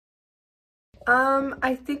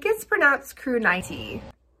I think it's pronounced crew 90.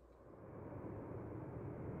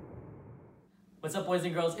 What's up, boys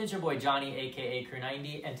and girls? It's your boy Johnny, aka Crew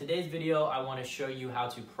 90, and today's video I want to show you how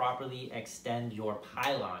to properly extend your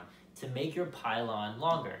pylon to make your pylon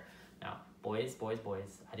longer. Now, boys,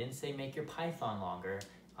 I didn't say make your python longer.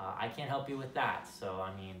 I can't help you with that. So,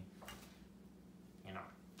 I mean, you know,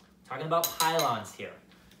 talking about pylons here.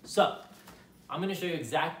 So, I'm going to show you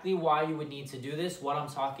exactly why you would need to do this, what I'm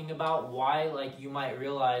talking about, why like you might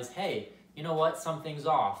realize, hey, you know what, something's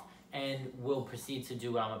off, and we'll proceed to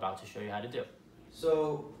do what I'm about to show you how to do.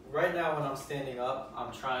 So right now when I'm standing up,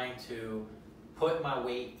 I'm trying to put my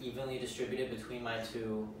weight evenly distributed between my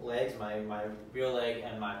two legs, my real leg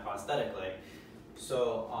and my prosthetic leg.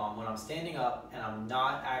 So when I'm standing up and I'm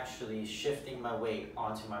not actually shifting my weight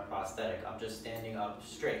onto my prosthetic, I'm just standing up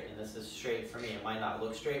straight, and this is straight for me. It might not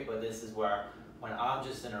look straight, but this is where when I'm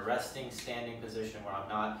just in a resting standing position where I'm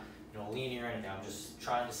not, leaning or anything, I'm just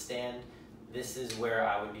trying to stand, this is where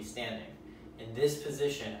I would be standing. In this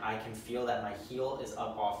position, I can feel that my heel is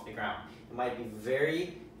up off the ground. It might be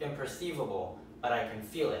very imperceivable, but I can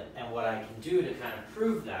feel it. And what I can do to kind of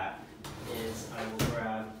prove that is I will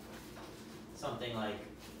grab something like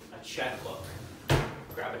a checkbook.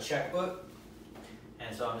 Grab a checkbook,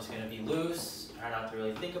 and so I'm just going to be loose, try not to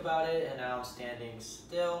really think about it, and now I'm standing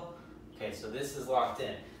still. Okay, so this is locked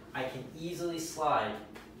in. I can easily slide,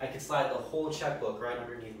 I can slide the whole checkbook right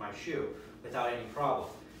underneath my shoe without any problem.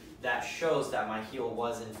 That shows that my heel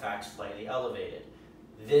was in fact slightly elevated.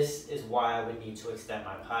 This is why I would need to extend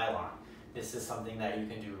my pylon. This is something that you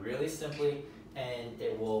can do really simply, and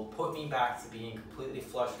it will put me back to being completely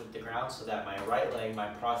flush with the ground so that my right leg, my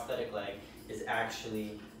prosthetic leg, is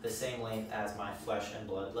actually the same length as my flesh and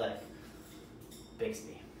blood leg.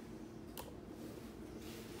 Bixby.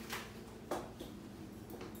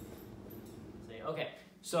 Okay,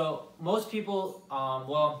 so most people,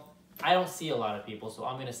 well, I don't see a lot of people, so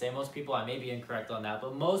I'm going to say most people, I may be incorrect on that,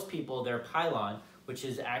 but most people, their pylon, which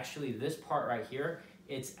is actually this part right here,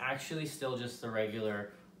 it's actually still just the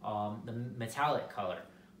regular, the metallic color.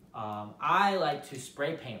 I like to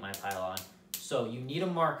spray paint my pylon, so you need a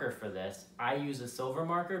marker for this. I use a silver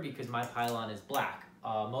marker because my pylon is black.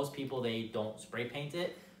 Most people, they don't spray paint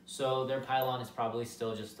it, so their pylon is probably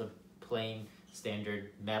still just a plain standard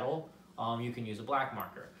metal. You can use a black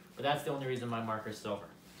marker, but that's the only reason my marker is silver.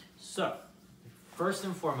 So, first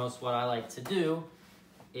and foremost, what I like to do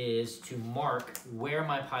is to mark where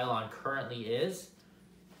my pylon currently is,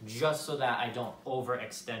 just so that I don't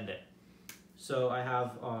overextend it. So I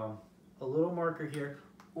have a little marker here.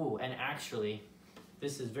 Ooh, and actually,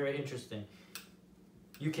 this is very interesting.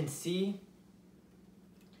 You can see,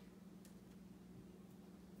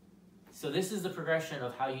 so this is the progression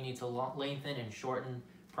of how you need to lengthen and shorten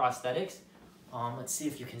prosthetics. Let's see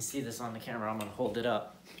if you can see this on the camera. I'm gonna hold it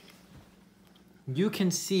up. You can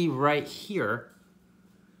see right here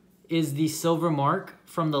is the silver mark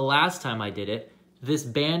from the last time I did it. This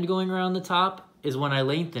band going around the top is when I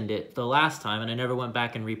lengthened it the last time, and I never went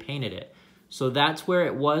back and repainted it. So that's where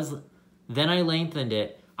it was. Then I lengthened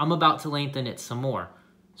it. I'm about to lengthen it some more.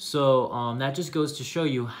 So that just goes to show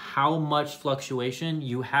you how much fluctuation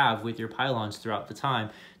you have with your pylons throughout the time,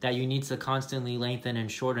 that you need to constantly lengthen and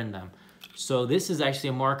shorten them. So this is actually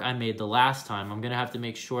a mark I made the last time. I'm going to have to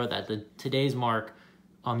make sure that today's mark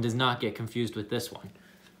does not get confused with this one.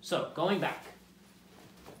 So going back.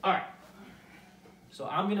 All right. So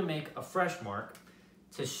I'm going to make a fresh mark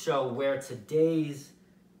to show where today's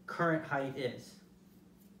current height is.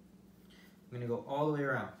 I'm going to go all the way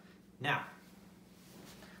around. Now,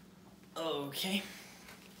 okay.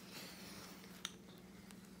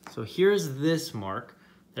 So here's this mark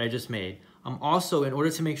that I just made. I'm also, in order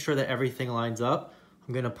to make sure that everything lines up,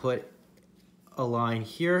 I'm going to put a line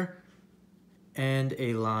here and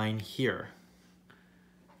a line here.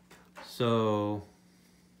 So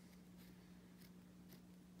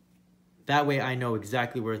that way I know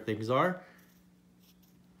exactly where things are.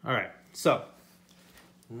 All right, so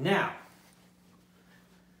now,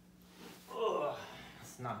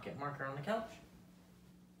 let's not get marker on the couch.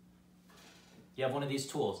 You have one of these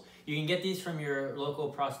tools. You can get these from your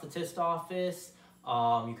local prosthetist office.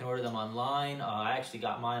 You can order them online. I actually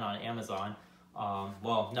got mine on Amazon.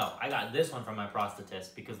 Well, no, I got this one from my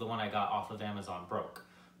prosthetist because the one I got off of Amazon broke.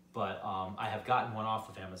 But I have gotten one off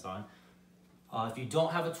of Amazon. If you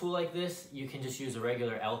don't have a tool like this, you can just use a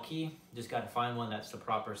regular L key. Just got to find one that's the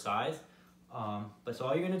proper size. But so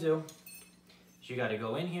all you're going to do is you got to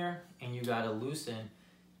go in here and you got to loosen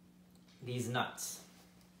these nuts.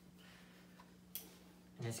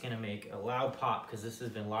 And it's going to make a loud pop because this has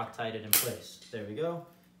been Loctited in place. There we go.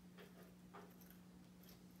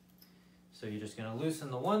 So you're just gonna loosen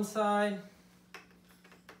the one side.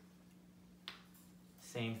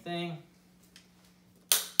 Same thing.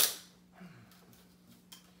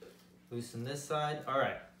 Loosen this side. All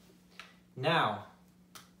right. Now,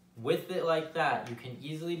 with it like that, you can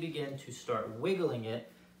easily begin to start wiggling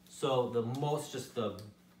it. So just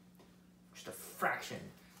a fraction,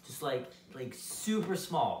 just like super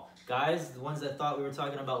small. Guys, the ones that thought we were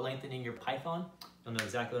talking about lengthening your python, you'll know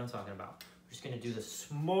exactly what I'm talking about. We're just gonna do the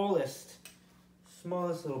smallest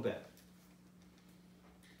little bit.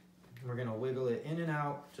 We're gonna wiggle it in and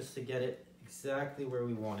out just to get it exactly where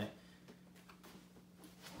we want it.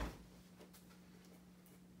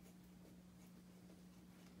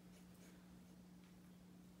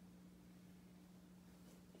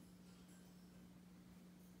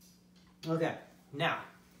 Okay, now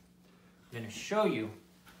I'm going to show you.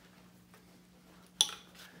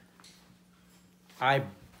 I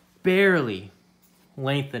barely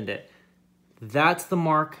lengthened it. That's the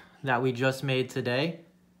mark that we just made today.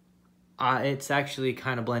 It's actually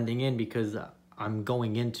kind of blending in because I'm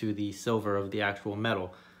going into the silver of the actual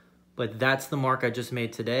metal. But that's the mark I just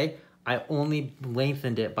made today. I only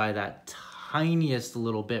lengthened it by that tiniest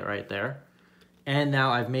little bit right there. And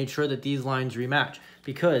now I've made sure that these lines rematch,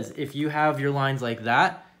 because if you have your lines like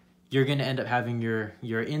that, you're gonna end up having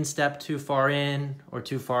your instep too far in or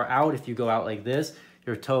too far out. If you go out like this,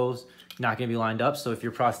 your toes not gonna be lined up. So if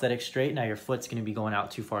your prosthetic straight, now your foot's gonna be going out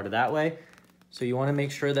too far to that way. So you wanna make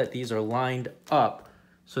sure that these are lined up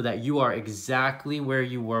so that you are exactly where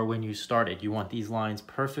you were when you started. You want these lines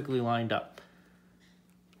perfectly lined up.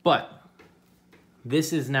 But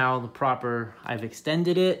this is now the proper, I've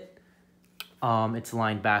extended it. It's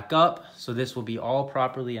lined back up, so this will be all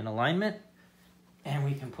properly in alignment, and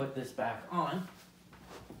we can put this back on.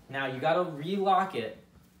 Now you gotta relock it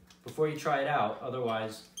before you try it out,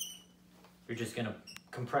 otherwise you're just gonna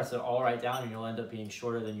compress it all right down and you'll end up being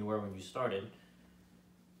shorter than you were when you started.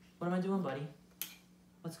 What am I doing, buddy?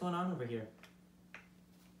 What's going on over here?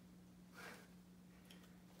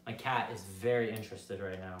 My cat is very interested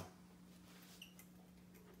right now.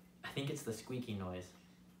 I think it's the squeaky noise.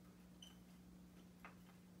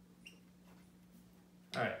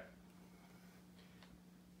 All right.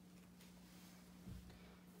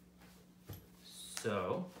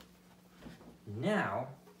 So now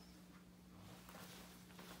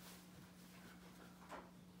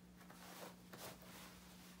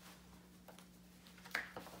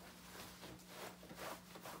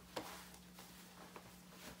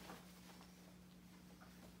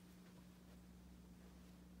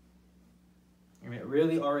it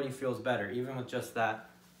really already feels better, even with just that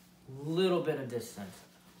little bit of distance.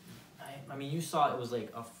 I mean, you saw it was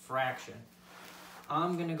like a fraction.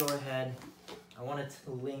 I'm gonna go ahead, I want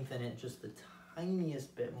to lengthen it just the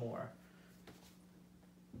tiniest bit more.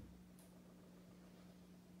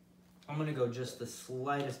 I'm gonna go just the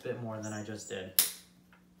slightest bit more than I just did.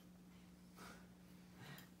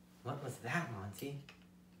 What was that, Monty?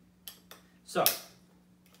 So,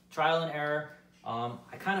 trial and error.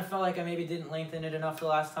 I kind of felt like I maybe didn't lengthen it enough the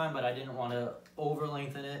last time, but I didn't want to over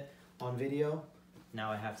lengthen it on video.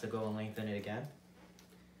 Now I have to go and lengthen it again.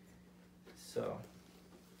 So,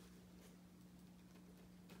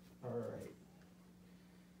 all right.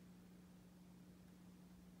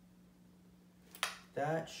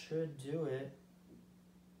 That should do it.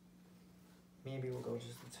 Maybe we'll go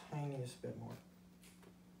just the tiniest bit more.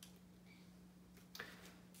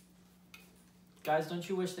 Guys, don't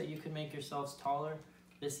you wish that you could make yourselves taller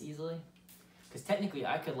this easily? Because technically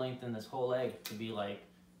I could lengthen this whole leg to be like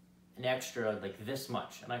an extra like this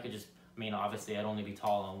much. And I could just, I mean, obviously I'd only be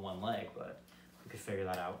tall on one leg, but we could figure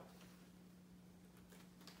that out.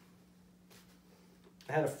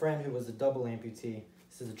 I had a friend who was a double amputee.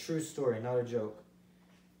 This is a true story, not a joke.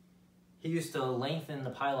 He used to lengthen the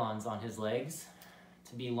pylons on his legs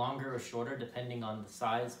to be longer or shorter depending on the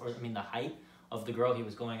size, or I mean the height of the girl he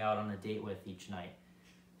was going out on a date with each night.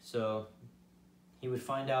 So he would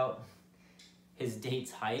find out his date's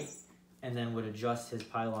height and then would adjust his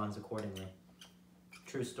pylons accordingly.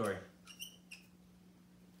 True story.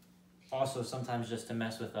 Also, sometimes just to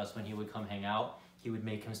mess with us when he would come hang out, he would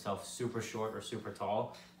make himself super short or super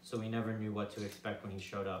tall, so we never knew what to expect when he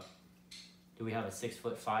showed up. Do we have a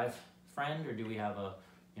 6'5" friend, or do we have a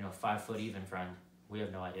 5 foot even friend? We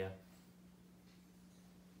have no idea.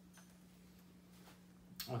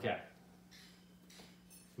 Okay.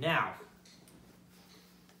 Now,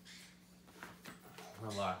 we're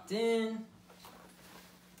locked in.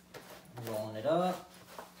 Rolling it up.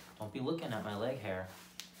 Don't be looking at my leg hair.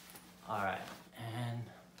 All right, and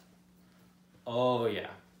oh yeah.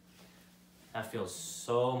 That feels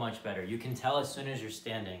so much better. You can tell as soon as you're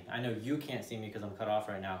standing. I know you can't see me because I'm cut off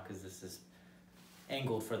right now because this is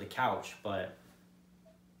angled for the couch, but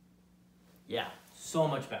yeah, so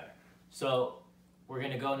much better. So we're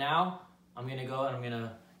gonna go now. I'm gonna go and I'm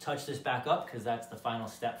gonna touch this back up because that's the final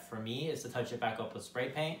step for me, is to touch it back up with spray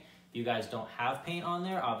paint. If you guys don't have paint on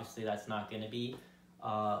there, obviously that's not gonna be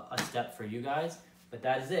a step for you guys, but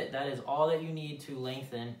that is it. That is all that you need to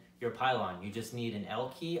lengthen your pylon. You just need an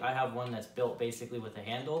L key. I have one that's built basically with a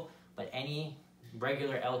handle, but any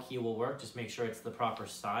regular L key will work. Just make sure it's the proper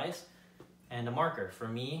size. And a marker. For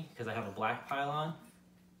me, because I have a black pylon,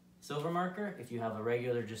 silver marker. If you have a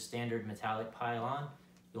regular, just standard metallic pylon,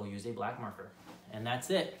 you'll use a black marker. And that's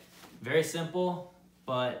it. Very simple,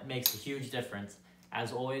 but makes a huge difference.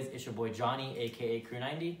 As always, it's your boy Johnny, aka Crew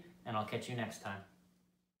 90, and I'll catch you next time.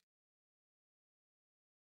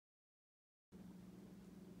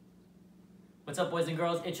 What's up, boys and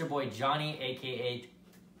girls? It's your boy Johnny, aka...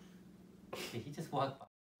 Did he just walk by?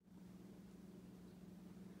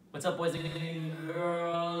 What's up, boys and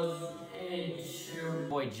girls? It's your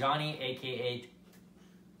boy Johnny, aka...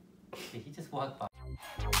 Did he just walk by?